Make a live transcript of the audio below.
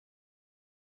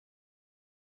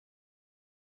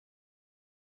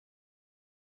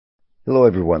Hello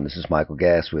everyone, this is Michael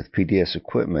Gass with PDS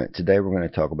Equipment. Today we're going to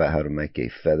talk about how to make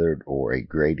a feathered or a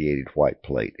gradiated white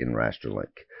plate in Rasterlink.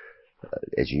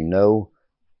 As you know,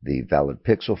 the valid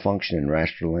pixel function in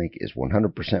Rasterlink is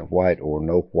 100% white or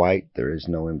no white. There is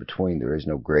no in between. There is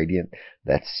no gradient.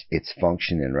 That's its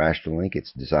function in Rasterlink.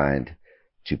 It's designed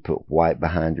to put white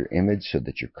behind your image so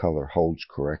that your color holds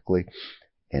correctly,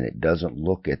 and it doesn't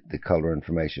look at the color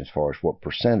information as far as what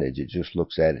percentage. It just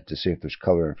looks at it to see if there's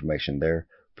color information there,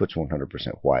 puts 100%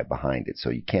 white behind it. So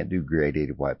you can't do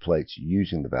gradiated white plates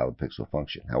using the valid pixel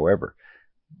function. However,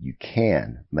 you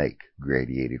can make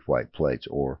gradiated white plates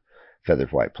or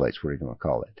feathered white plates, whatever you want to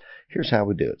call it. Here's how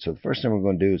we do it. So the first thing we're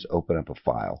going to do is open up a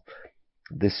file.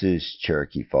 This is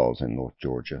Cherokee Falls in North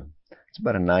Georgia. It's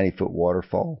about a 90-foot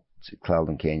waterfall. It's at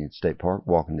Cloudland Canyon State Park,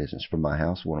 walking distance from my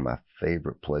house, one of my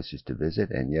favorite places to visit.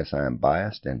 And yes, I am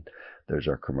biased, and there's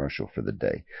our commercial for the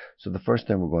day. So the first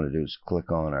thing we're going to do is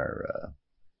click on our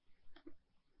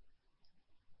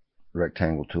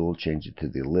rectangle tool, change it to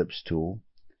the ellipse tool.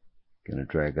 Going to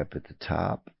drag up at the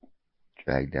top,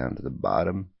 drag down to the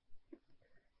bottom,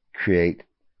 create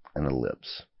an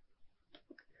ellipse.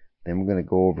 Then we're going to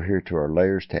go over here to our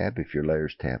layers tab. If your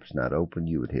layers tab is not open,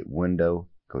 you would hit window,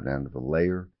 go down to the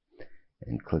layer,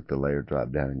 and click the layer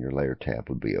drop down, and your layer tab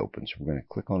would be open. So we're going to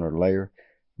click on our layer.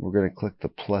 We're going to click the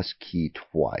plus key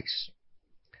twice.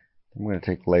 Then we're going to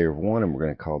take layer 1 and we're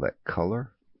going to call that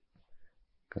color.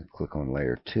 Going to click on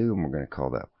layer 2 and we're going to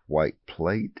call that white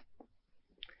plate.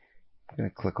 I'm going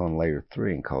to click on layer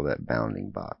 3 and call that bounding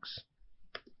box.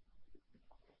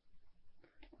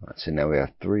 Alright, so now we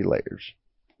have 3 layers.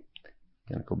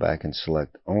 I'm going to go back and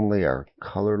select only our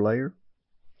color layer.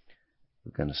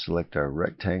 We're going to select our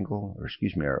rectangle, or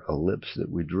excuse me, our ellipse that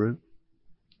we drew.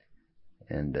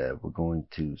 And we're going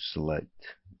to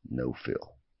select no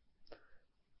fill.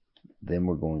 Then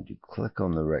we're going to click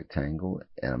on the rectangle,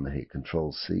 and I'm going to hit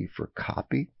Control C for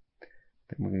copy.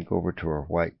 Then we're going to go over to our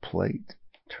white plate,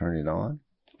 turn it on,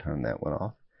 turn that one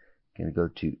off. Going to go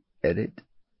to Edit,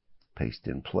 Paste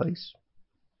in Place.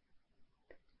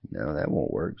 Now that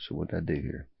won't work, so what did I do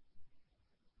here?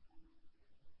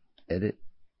 Edit,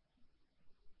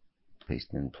 Paste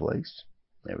in Place.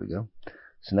 There we go.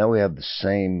 So now we have the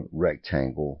same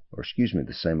rectangle, or excuse me,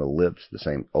 the same ellipse, the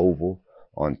same oval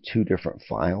on 2 different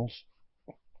files.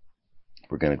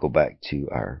 We're going to go back to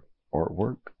our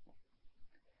artwork,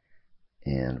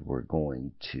 and we're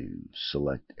going to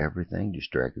select everything.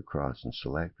 Just drag across and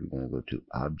select. We're going to go to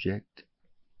Object,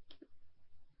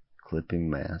 Clipping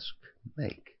Mask,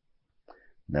 Make.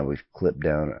 Now we've clipped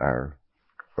down our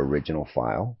original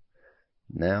file.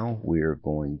 Now we're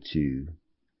going to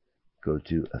go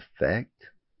to Effect,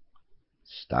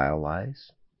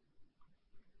 Stylize,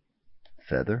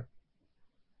 Feather.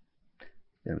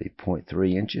 It's going to be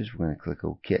 0.3 inches. We're going to click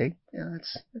OK. Yeah,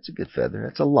 that's a good feather.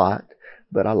 That's a lot,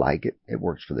 but I like it. It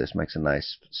works for this. Makes a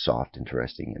nice, soft,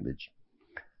 interesting image.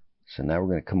 So now we're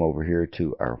going to come over here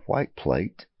to our white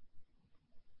plate.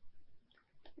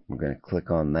 We're going to click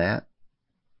on that,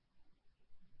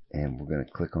 and we're going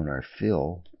to click on our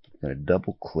fill. We're going to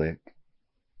double click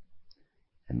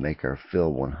and make our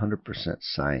fill 100%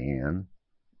 cyan,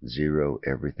 0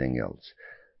 everything else.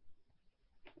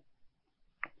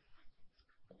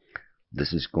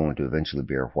 This is going to eventually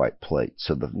be our white plate.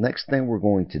 So the next thing we're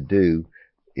going to do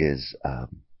is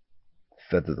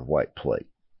feather the white plate.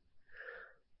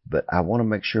 But I want to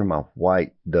make sure my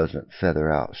white doesn't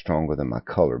feather out stronger than my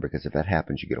color, because if that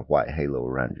happens, you get a white halo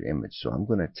around your image. So I'm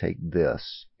going to take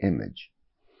this image,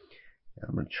 and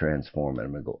I'm going to transform it.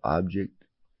 I'm going to go Object.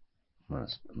 I'm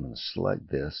going to select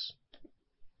this.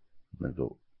 I'm going to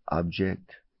go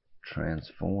Object,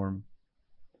 Transform.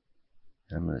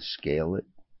 And I'm going to scale it.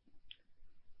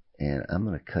 And I'm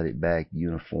going to cut it back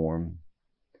uniform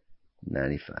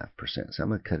 95%. So I'm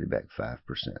going to cut it back 5%.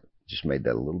 Just made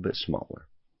that a little bit smaller.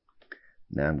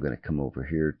 Now I'm going to come over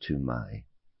here to my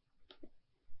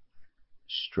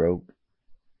stroke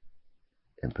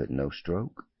and put no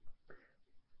stroke.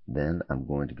 Then I'm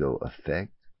going to go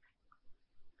Effect,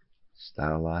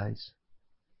 Stylize,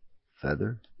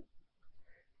 Feather.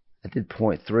 I did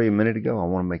 0.3 a minute ago. I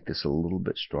want to make this a little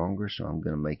bit stronger, so I'm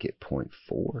going to make it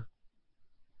 0.4.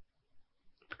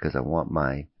 Because I want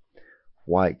my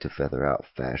white to feather out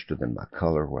faster than my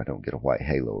color, where I don't get a white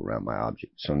halo around my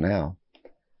object. So now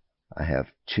I have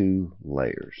 2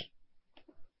 layers,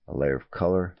 a layer of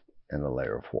color and a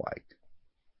layer of white.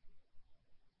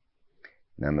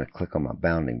 Now I'm going to click on my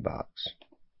bounding box,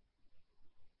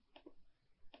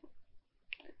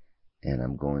 and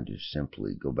I'm going to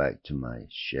simply go back to my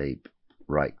shape,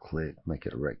 right click, make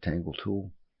it a rectangle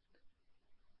tool.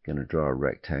 I'm going to draw a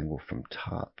rectangle from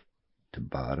top to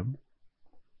bottom.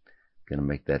 Going to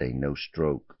make that a no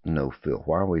stroke, no fill.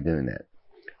 Why are we doing that?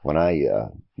 When I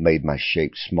made my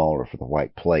shape smaller for the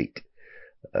white plate,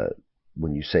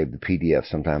 when you save the PDF,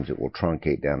 sometimes it will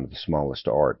truncate down to the smallest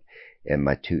art, and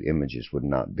my two images would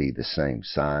not be the same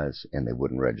size, and they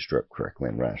wouldn't register up correctly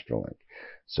in Rasterlink.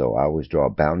 So I always draw a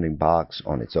bounding box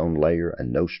on its own layer, a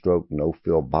no stroke, no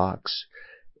fill box,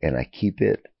 and I keep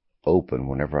it open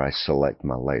whenever I select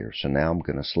my layer. So now I'm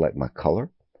going to select my color.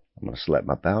 I'm going to select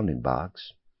my bounding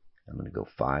box. I'm going to go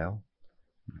File,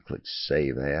 click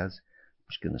Save As. I'm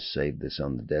just going to save this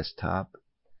on the desktop,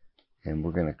 and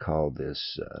we're going to call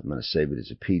this, I'm going to save it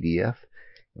as a PDF,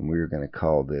 and we're going to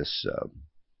call this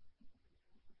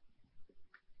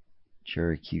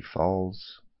Cherokee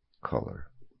Falls Color.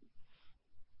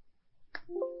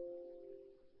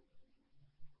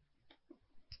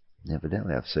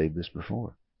 Evidently I've saved this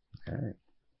before. Alright.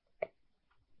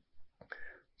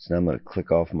 So now I'm going to click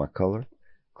off my color.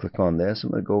 Click on this.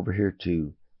 I'm going to go over here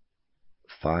to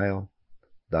File,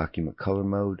 Document Color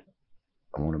Mode.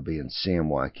 I want to be in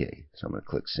CMYK, so I'm going to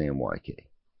click CMYK.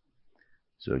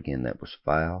 So again, that was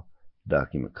File,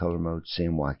 Document Color Mode,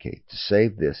 CMYK. To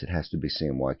save this, it has to be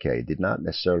CMYK. I did not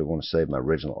necessarily want to save my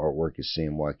original artwork as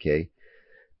CMYK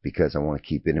because I want to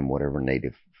keep it in whatever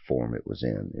native form it was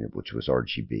in, which was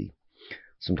RGB.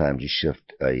 Sometimes you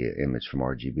shift an image from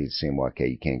RGB to CMYK,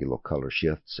 you can't get a little color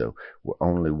shift, so we're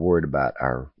only worried about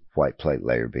our white plate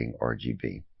layer being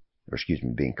RGB, or excuse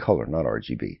me, being color, not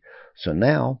RGB. So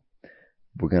now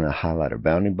we're going to highlight our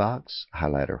bounding box,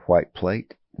 highlight our white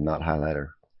plate, not highlight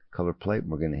our color plate.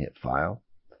 We're going to hit File,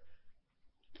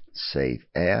 Save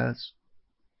As,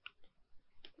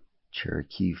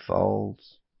 Cherokee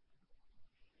Falls,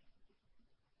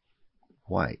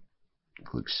 White.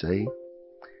 Click Save.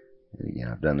 And again,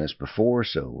 I've done this before,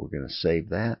 so we're going to save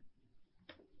that.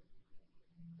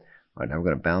 All right, now we're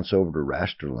going to bounce over to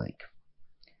Rasterlink.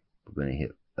 We're going to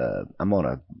hit, I'm on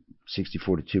a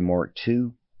 6042 Mark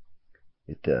II.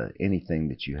 Anything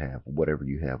that you have, whatever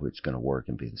you have, it's going to work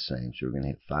and be the same. So we're going to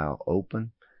hit File,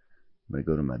 Open. I'm going to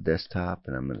go to my desktop,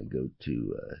 and I'm going to go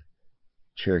to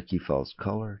Cherokee Falls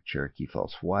Color, Cherokee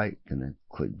Falls White, and then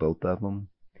click both of them.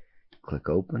 Click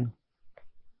Open.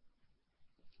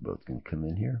 Both can come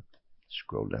in here.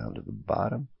 Scroll down to the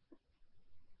bottom.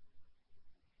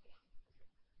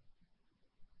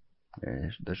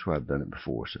 And that's where I've done it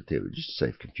before. So just to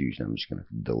save confusion, I'm just going to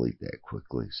delete that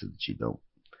quickly so that you don't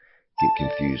get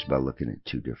confused by looking at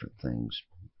two different things.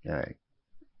 Alright.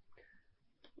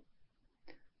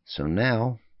 So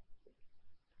now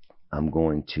I'm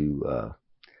going to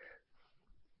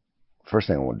first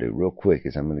thing I want to do real quick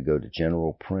is I'm going to go to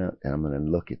General Print, and I'm going to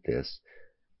look at this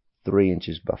 3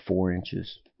 inches by 4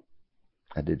 inches.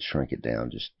 I did shrink it down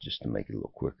just to make it a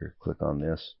little quicker. Click on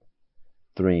this,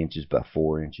 3 inches by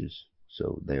 4 inches.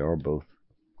 So they are both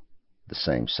the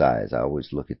same size. I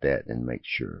always look at that and make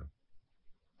sure.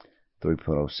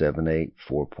 3.078,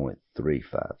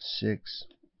 4.356.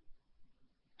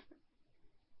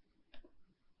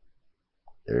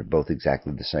 They're both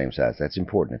exactly the same size. That's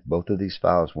important. If both of these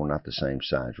files were not the same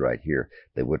size right here,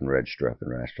 they wouldn't register up in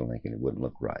Rasterlink and it wouldn't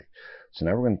look right. So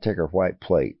now we're going to take our white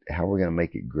plate. How we're going to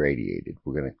make it gradiated?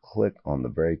 We're going to click on the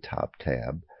very top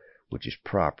tab, which is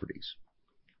Properties.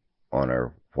 On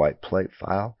our white plate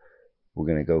file, we're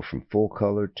going to go from full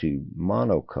color to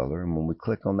monocolor, and when we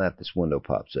click on that, this window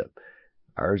pops up.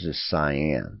 Ours is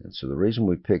cyan, and so the reason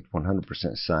we picked 100%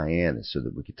 cyan is so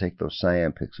that we could take those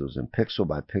cyan pixels and pixel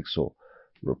by pixel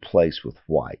replace with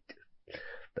white.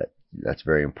 That's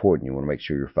very important. You want to make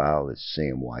sure your file is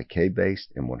CMYK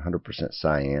based and 100%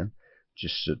 cyan.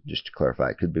 Just to clarify,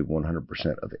 it could be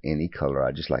 100% of any color.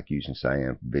 I just like using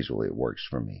cyan. Visually, it works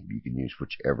for me. You can use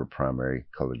whichever primary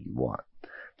color you want.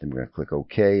 Then we're going to click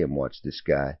OK and watch this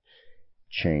guy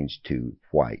change to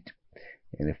white.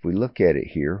 And if we look at it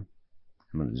here,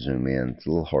 I'm going to zoom in. It's a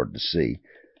little hard to see,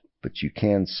 but you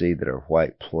can see that our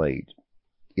white plate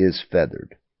is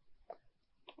feathered.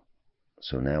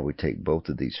 So now we take both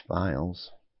of these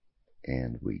files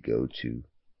and we go to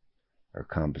our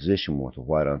composition with the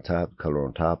white on top, color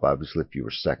on top. Obviously, if you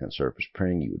were second surface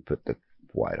printing, you would put the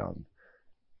white on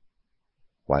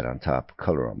top,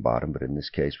 color on bottom. But in this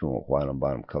case, we want white on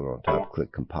bottom, color on top.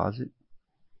 Click Composite.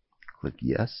 Click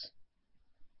Yes.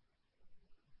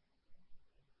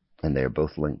 And they're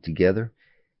both linked together.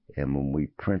 And when we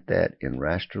print that in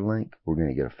Rasterlink, we're going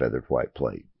to get a feathered white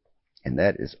plate. And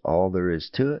that is all there is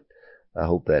to it. I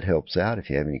hope that helps out. If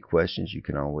you have any questions, you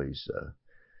can always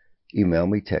email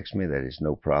me, text me. That is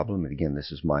no problem. And again,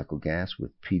 this is Michael Gass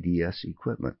with PDS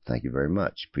Equipment. Thank you very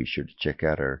much. Be sure to check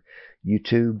out our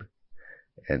YouTube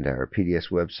and our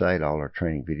PDS website, all our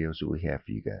training videos that we have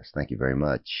for you guys. Thank you very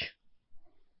much.